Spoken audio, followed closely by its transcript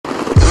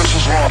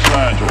Los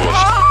Angeles.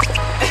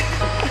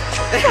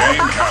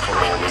 Game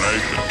capital of the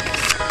nation.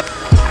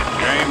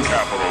 Game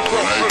capital of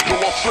the nation.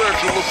 Los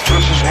Angeles.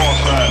 This is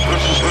Los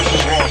Angeles. This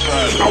is Los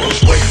Angeles. I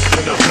was raised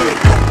in the hood.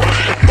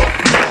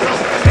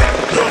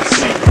 Don't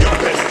see your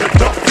best to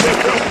duck,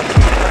 nigga.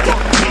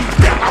 Fuck me,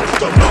 get out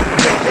the luck,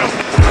 nigga.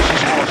 This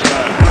is Los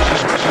Angeles.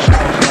 This is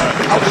Los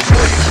Angeles. I was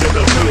raised in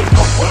the hood.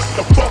 What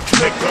the fuck,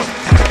 nigga?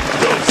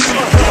 Don't see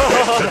your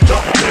best to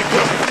duck,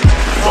 nigga.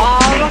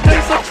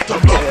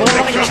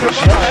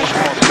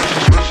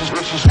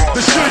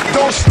 The shit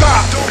don't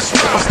stop.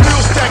 I'm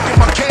still stacking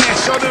my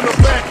cash out in the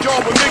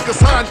backyard with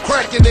niggas hiding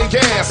cracking their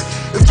gas.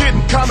 It's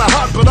getting kinda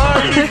hot, but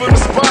I ain't leaving the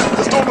spot,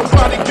 cause don't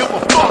nobody give a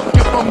fuck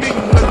if I'm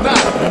eating or not.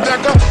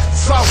 Nigga,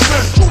 South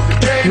Central, the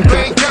game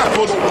bang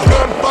capital.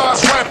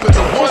 Gunfire's rapping,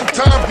 and one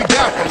time be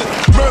gapping.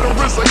 Murder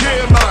is a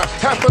hairline.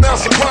 Half an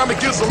ounce of crime, it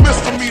gives a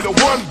misdemeanor.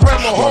 1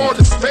 gram of hard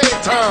is fair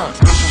time.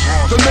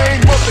 The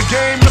name of the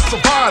game is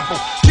survival.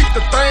 Keep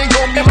the thing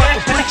on me like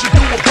a preacher do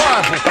a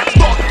Bible.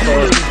 Fuck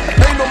unity.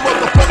 Ain't no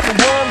motherfucking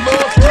one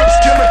love. Crips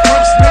killing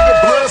crips, nigga,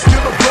 bloods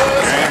killing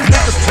bloods.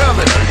 Niggas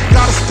tellin',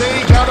 gotta stay,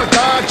 gotta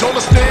dodge. On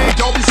the stage,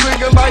 y'all be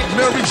singing like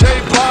Mary J.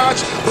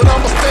 Blige. But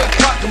I'ma stay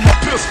cocking my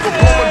pistol,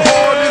 blowing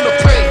hard in the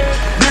paint.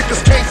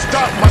 Niggas can't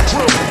stop my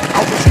dribble.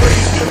 I was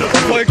raised in the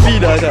hood.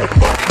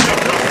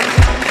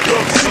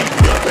 Don't see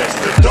your best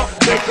to duck,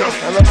 nigga.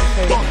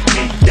 Fuck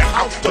me, you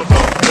out the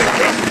luck,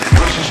 nigga.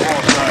 This is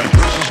Los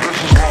Angeles. This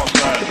is Los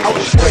Angeles. I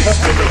was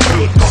raised in the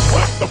hood.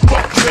 What the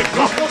fuck,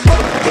 nigga?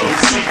 Don't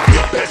see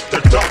your best to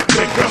duck,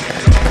 nigga.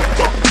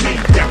 Fuck me,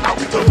 you out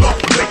the luck,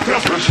 nigga.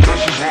 This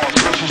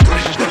is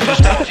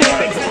Los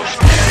Angeles.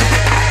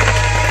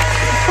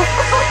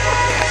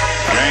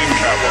 Game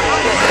capital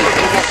of the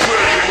nation.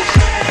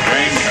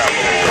 Game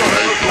capital of the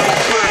nation.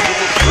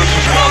 This is Los Angeles. This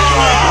is Los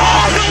Angeles.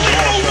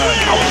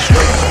 I was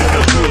raised in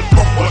the hood.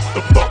 What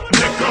the fuck,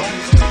 nigga?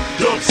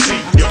 Don't see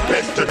your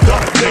best to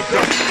duck,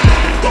 nigga.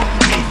 Fuck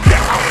me, you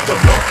out the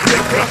luck,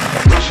 nigga.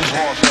 This is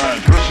Los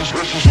Angeles.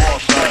 This is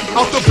Los Angeles.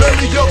 Out the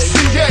belly of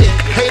CA,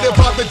 hated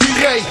by the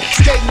DA.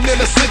 Skating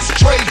in a 6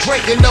 tray,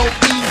 drinking on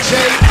EJ.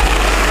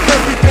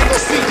 Everything gon'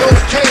 see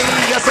okay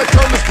as I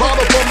turn this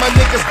bottle for my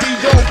niggas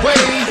DOA.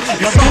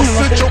 South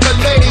Central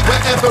LA,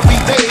 where every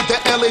day the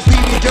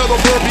LAPD get a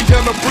Burby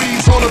and a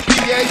breeze on the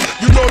PA.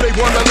 You know they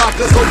wanna lock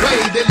us away,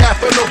 they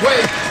laughing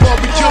away while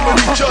we killing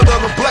each other,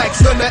 the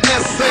blacks and the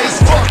essays.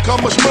 Fuck how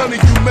much money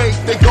you make,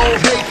 they gon'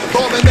 hate.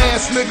 Ballin'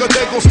 ass nigga,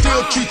 they gon'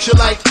 still treat you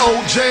like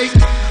OJ.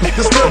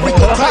 The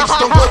stereotypes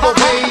don't go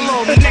away.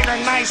 The nigga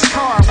nice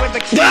car where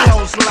the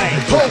kilos lay.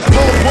 Pope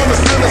wanna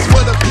send us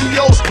where the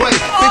POs play.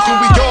 Thinking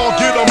we all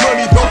get our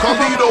money, don't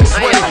Carlito's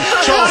way.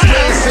 Charles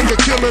Manson can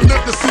kill and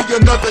live to see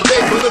another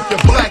day. But if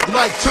you're black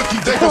like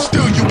Tookie, they gon'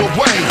 steal you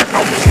away.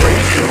 I was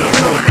raised in the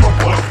hood.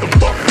 What the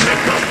fuck,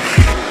 nigga?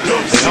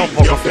 Don't see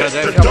your best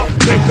to duck,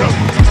 nigga.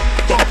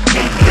 Fuck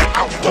me, you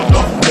out the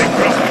luck,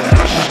 nigga.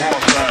 This is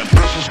Los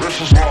Angeles. This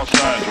is Los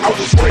Angeles. I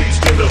was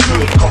raised in the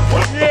hood. What the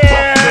fuck,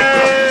 nigga?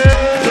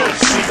 Don't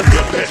see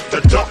your best to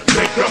duck,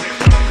 nigga.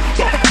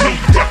 Fuck me,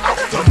 you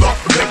out the luck,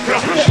 nigga.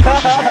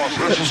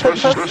 This is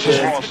Los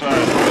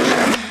Angeles.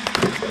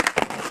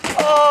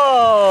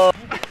 Oh.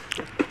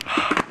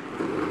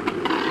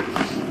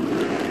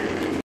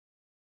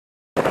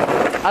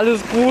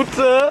 Alles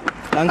Gute.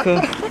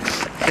 Danke.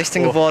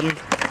 16 geworden.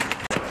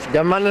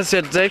 Der Mann ist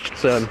jetzt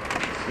 16.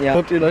 Ja.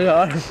 Guckt ihn euch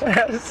an.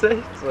 Er ist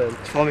 16.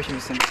 Ich freue mich ein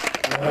bisschen.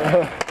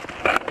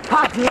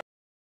 Ha!